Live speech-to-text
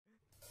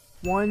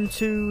1,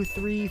 2,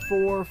 3,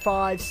 4,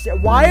 5, 6.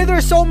 Why are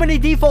there so many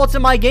defaults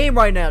in my game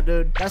right now,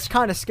 dude? That's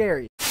kind of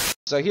scary.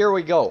 So here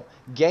we go.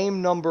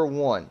 Game number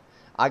 1.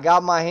 I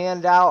got my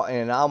hand out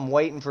and I'm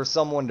waiting for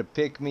someone to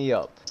pick me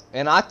up.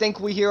 And I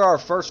think we hear our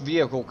first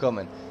vehicle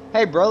coming.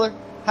 Hey brother,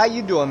 how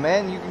you doing,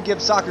 man? You can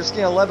give Soccer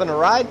Skin 11 a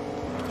ride?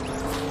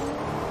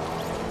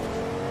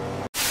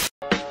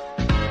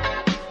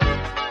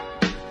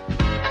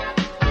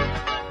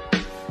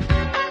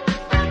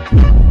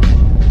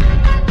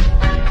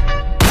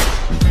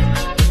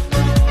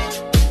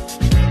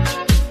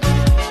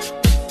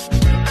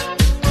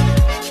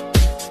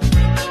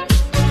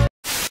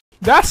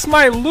 That's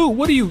my loot.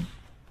 What are you?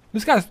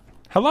 This guy's.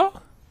 Hello?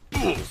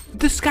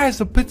 This guy's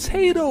a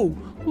potato.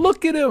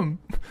 Look at him.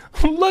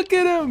 Look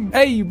at him.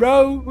 Hey,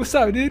 bro. What's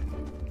up, dude?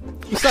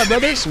 What's up,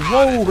 brother?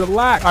 Whoa,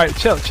 relax. All right,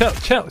 chill.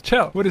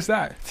 What is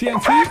that?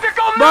 TNT?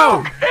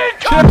 Bro,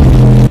 chill.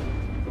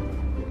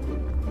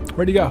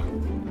 Where'd he go?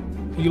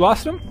 You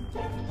lost him?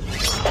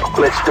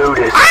 Let's do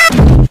this.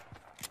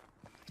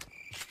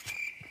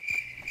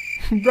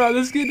 Bro,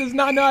 this kid does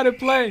not know how to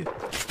play.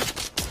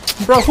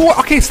 Bro, who?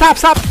 Okay, stop.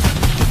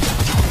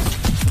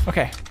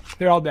 Okay,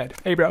 they're all dead.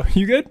 Hey, bro,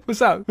 you good?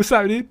 What's up? What's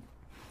up, dude?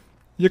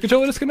 Your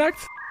controller disconnect?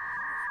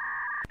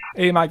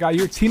 Hey, my guy,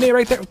 your teammate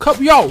right there.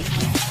 Come, yo!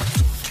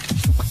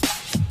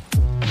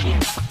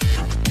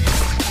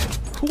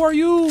 Who are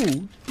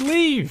you?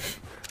 Leave.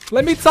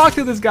 Let me talk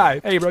to this guy.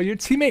 Hey, bro, your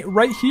teammate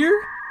right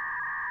here?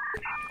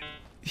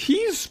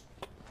 He's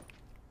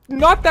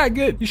not that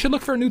good. You should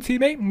look for a new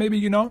teammate. Maybe,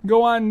 you know,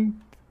 go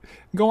on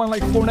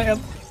like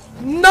Fortnite.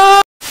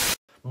 No!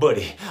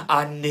 Buddy,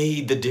 I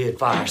need the dead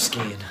fire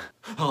skin.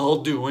 I'll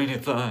do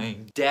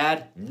anything.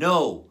 Dad,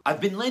 no. I've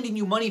been lending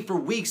you money for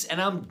weeks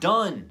and I'm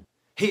done.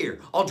 Here,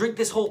 I'll drink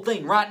this whole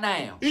thing right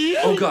now.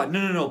 Oh God,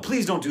 no,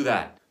 please don't do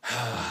that.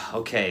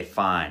 Okay,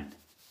 fine.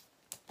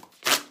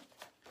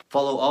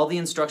 Follow all the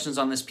instructions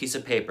on this piece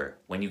of paper.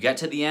 When you get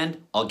to the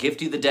end, I'll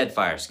gift you the dead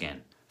fire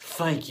skin.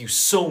 Thank you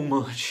so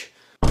much.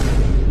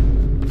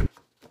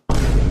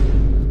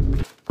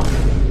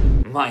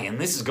 Man,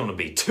 this is gonna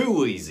be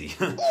too easy.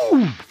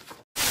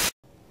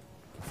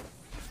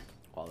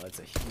 Oh, that's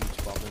a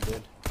huge bummer,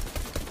 dude.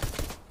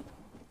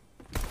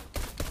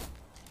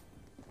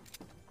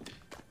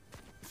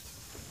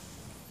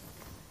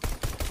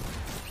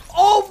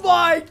 Oh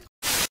my!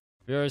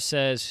 Vero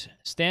says,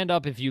 stand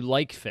up if you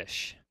like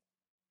fish.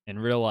 In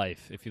real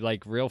life, if you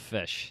like real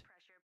fish.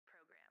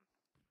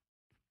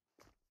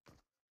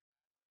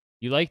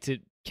 You like to...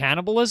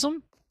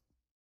 Cannibalism?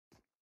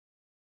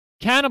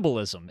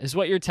 Cannibalism is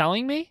what you're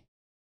telling me?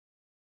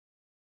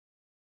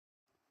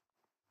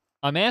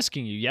 I'm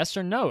asking you, yes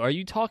or no? Are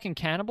you talking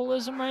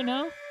cannibalism right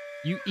now?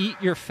 You eat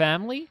your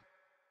family?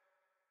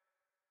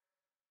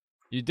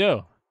 You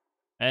do.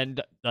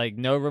 And, like,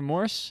 no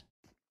remorse?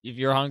 If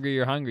you're hungry,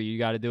 you're hungry. You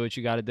gotta do what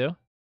you gotta do?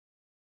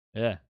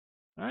 Yeah.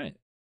 Alright.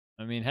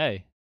 I mean,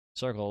 hey.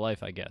 Circle of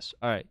life, I guess.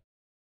 Alright.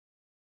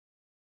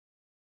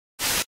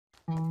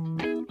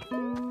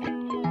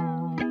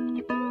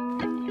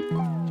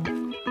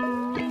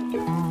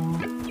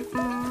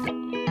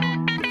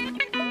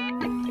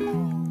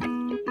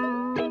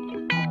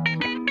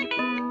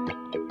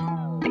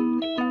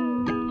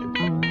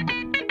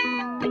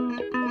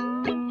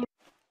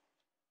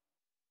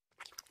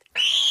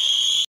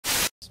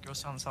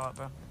 On solid,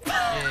 bro.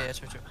 Yeah,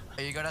 true.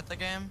 Are you good at the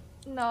game?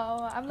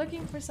 No, I'm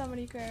looking for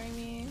somebody carrying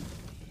me.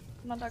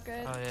 I'm not that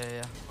good. Oh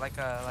yeah. Like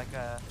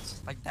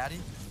daddy.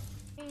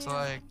 Yeah. So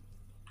like,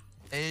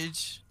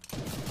 age.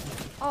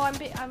 Oh, I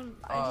just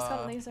got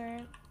a laser.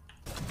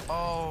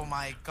 Oh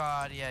my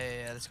God.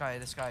 Yeah. This guy.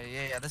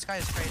 Yeah. This guy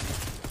is crazy.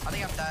 I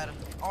think I'm dead.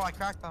 Oh, I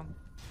cracked him.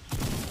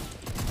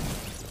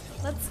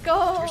 Let's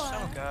go. You're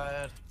so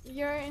good.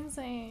 You're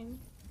insane.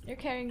 You're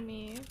carrying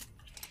me.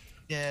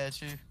 Yeah,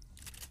 true.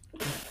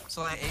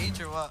 So like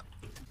age or what?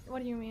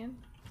 What do you mean?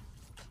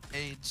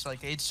 Age,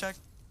 like age check?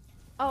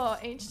 Oh,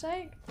 age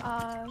check?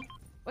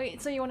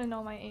 Wait, so you want to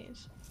know my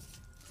age?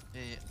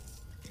 Yeah.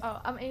 Oh,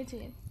 I'm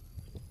 18.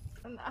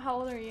 And how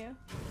old are you?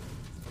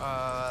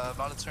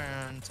 About to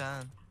turn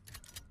 10.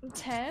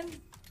 10?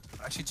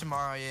 Actually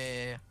tomorrow,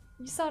 yeah.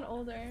 You sound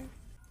older.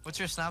 What's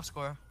your snap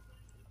score?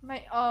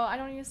 I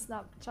don't use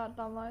Snapchat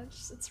that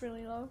much. It's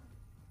really low.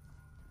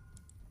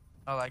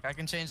 Oh, like I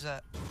can change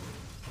that.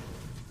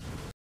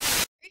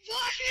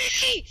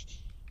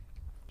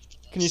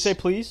 Can you say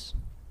please?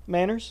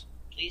 Manners?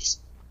 Please.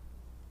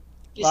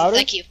 Louder?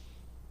 Thank you.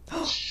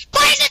 Please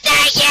and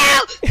thank you!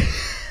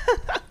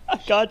 I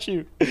got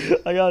you.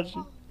 Oh my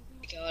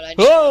God, I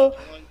Whoa!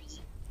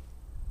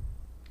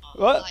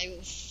 What?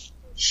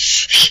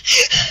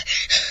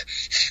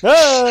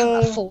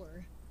 I'm a 4.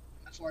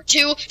 I'm a 4.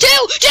 2!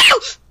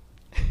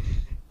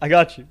 I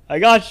got you.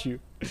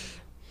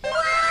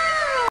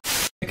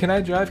 Can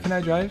I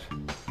drive?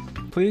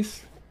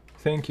 Please?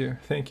 Thank you.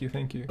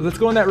 Let's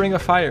go in that ring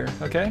of fire,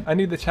 okay? I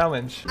need the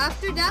challenge.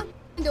 After that,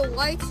 the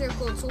white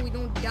circle so we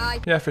don't die.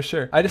 Yeah, for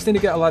sure. I just need to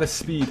get a lot of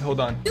speed. Hold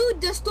on. Dude,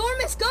 the storm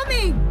is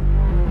coming!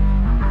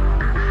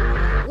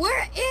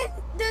 We're in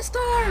the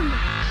storm!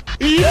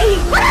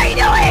 What are you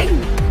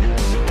doing?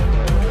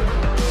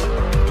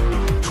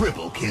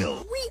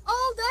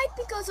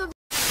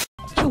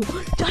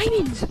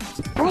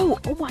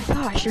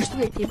 gosh, you're so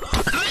great, dude.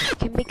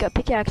 Can make a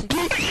pickaxe.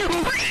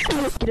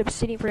 Get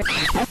obsidian for it.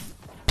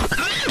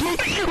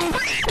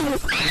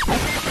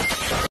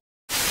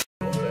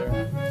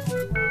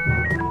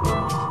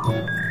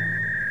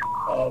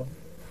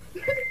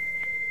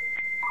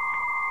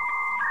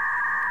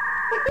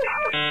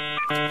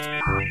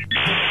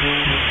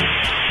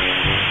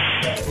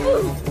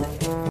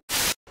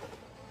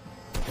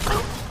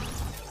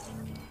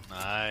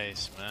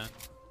 Nice, man.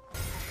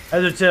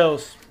 Heads or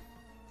tails?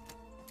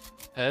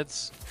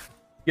 Heads.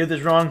 Get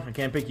this wrong. I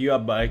can't pick you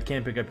up, but I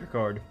can't pick up your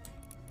card.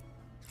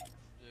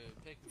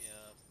 Dude, pick me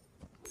up.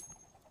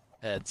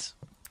 Heads.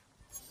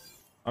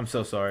 I'm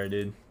so sorry,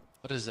 dude.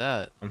 What is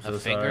that? I'm so a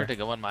finger sorry. to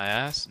go in my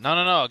ass?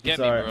 No. Get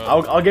me, bro.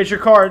 I'll get your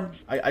card.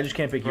 I just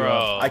can't pick you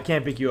up. I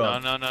can't pick you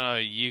up. No.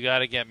 You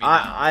gotta get me.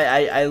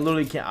 I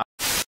literally can't.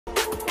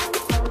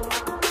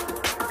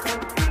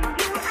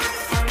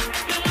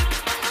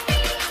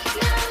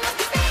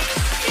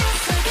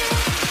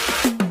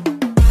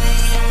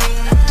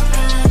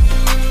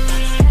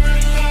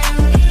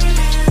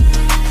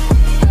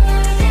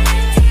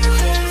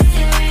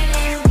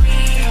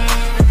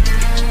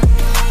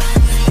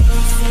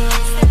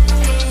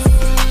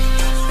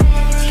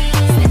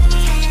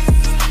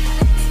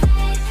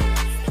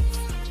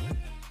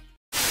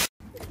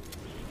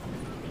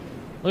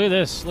 Look at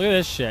this. Look at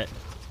this shit.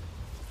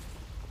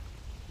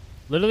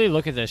 Literally,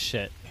 look at this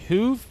shit.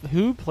 Who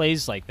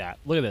plays like that?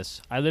 Look at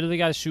this. I literally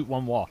got to shoot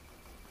one wall.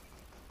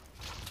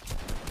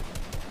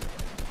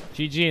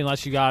 GG,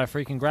 unless you got a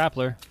freaking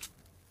grappler.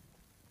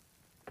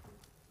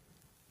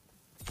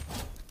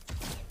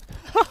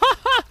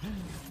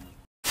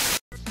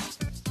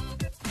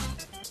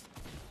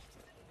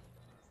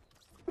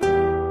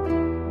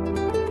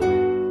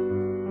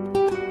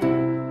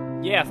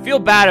 Yeah, feel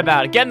bad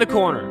about it. Get in the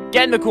corner.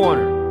 Get in the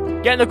corner.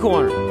 Get in the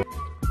corner.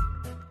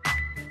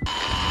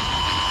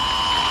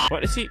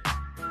 What is he?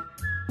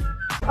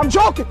 I'm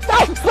joking.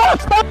 Stop.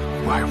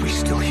 Why are we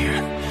still here?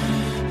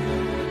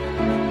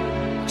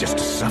 Just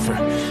to suffer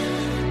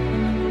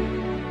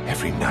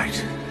every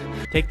night.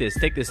 Take this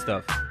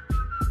stuff.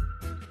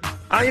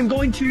 I am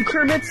going to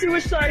commit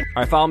suicide.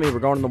 Alright, follow me. We're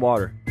going in the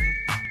water.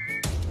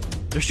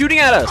 They're shooting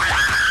at us.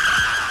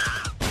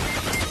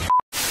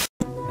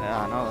 Yeah,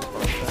 I know that's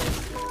what I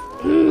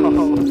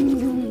said.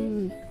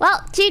 Well,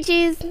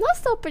 GG's. That's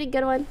still a pretty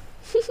good one.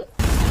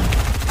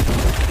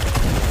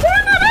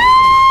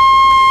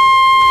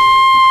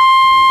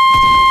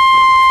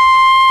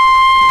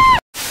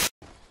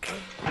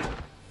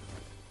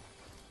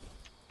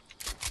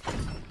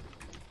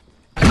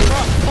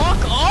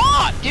 Fuck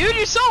off, dude.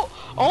 You're so.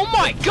 Oh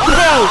my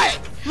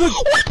god. Bro, look.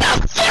 What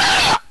the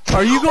fuck?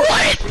 Are you going?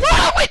 What is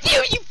wrong with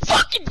you? You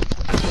fucking.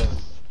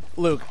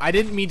 Luke, I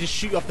didn't mean to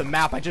shoot you off the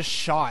map. I just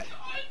shot.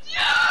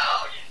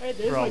 Hey,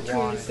 there's my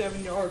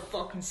 27-yard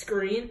fucking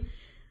screen.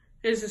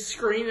 There's a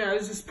screen that I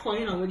was just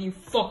playing on with you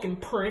fucking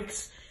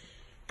pricks.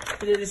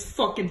 And it is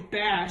fucking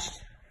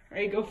bashed.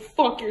 Alright, go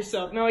fuck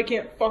yourself. Now I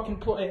can't fucking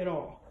play at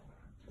all.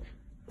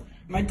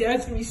 My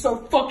dad's gonna be so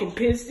fucking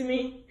pissed at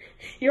me.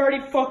 He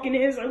already fucking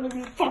is. I live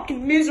in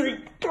fucking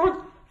misery.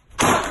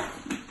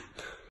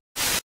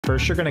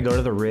 First, you're gonna go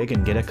to the rig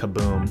and get a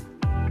kaboom.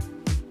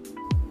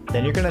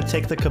 Then you're gonna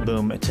take the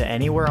kaboom to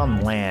anywhere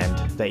on land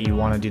that you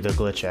want to do the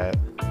glitch at.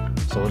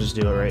 So we'll just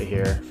do it right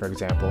here, for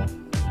example.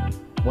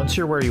 Once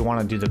you're where you want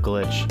to do the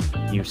glitch,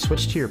 you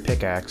switch to your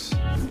pickaxe.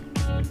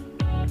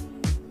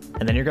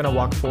 And then you're gonna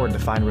walk forward to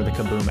find where the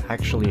kaboom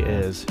actually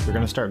is. You're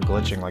gonna start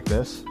glitching like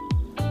this.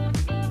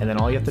 And then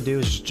all you have to do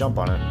is just jump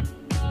on it.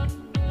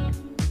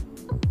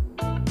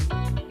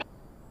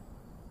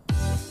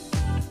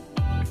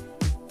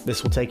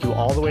 This will take you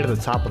all the way to the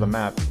top of the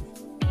map.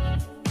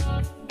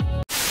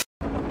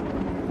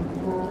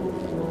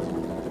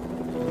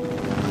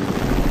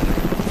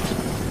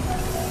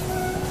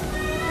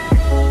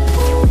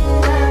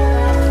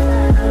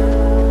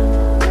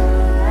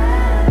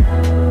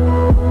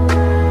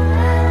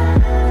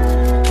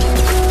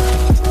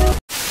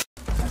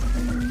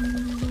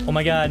 Oh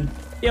my god.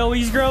 Yo,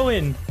 he's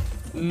growing.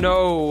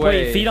 No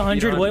way. Wait, feed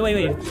 100?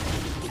 Wait.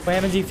 What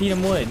happens if you feed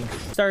him wood?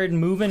 Started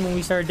moving when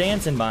we started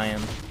dancing by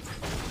him.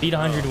 Feed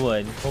 100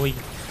 wood. Holy.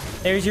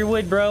 There's your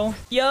wood, bro.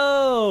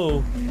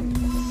 Yo!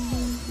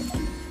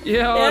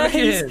 Yeah,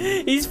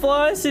 he's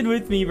flossing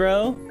with me,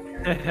 bro.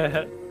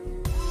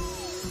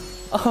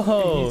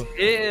 Oh.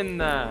 He's hitting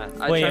that.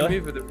 I Wait, try to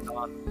move with him.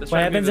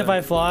 What happens if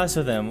I floss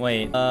with him?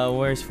 Wait,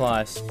 where's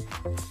floss?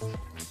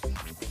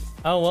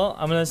 Oh, well,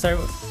 I'm gonna start.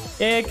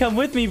 Yeah, come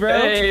with me, bro.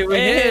 Hey, we're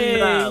hitting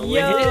that.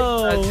 We're hitting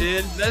that,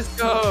 dude. Let's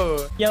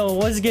go. Yo,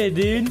 what's good,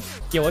 dude?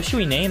 Yo, what should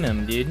we name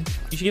him, dude?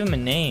 You should give him a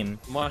name.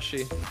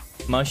 Mushy.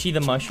 Mushy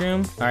the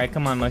mushroom? Alright,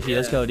 come on, Mushy.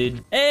 Let's go,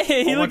 dude.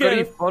 Hey, oh look my God, at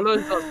he him.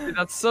 follows us, dude.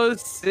 That's so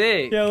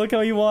sick. Yeah, look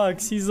how he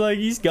walks. He's like,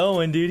 he's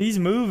going, dude. He's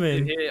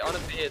moving. Dude, here,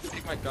 honestly, here,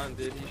 take my gun,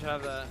 dude. You should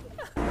have that.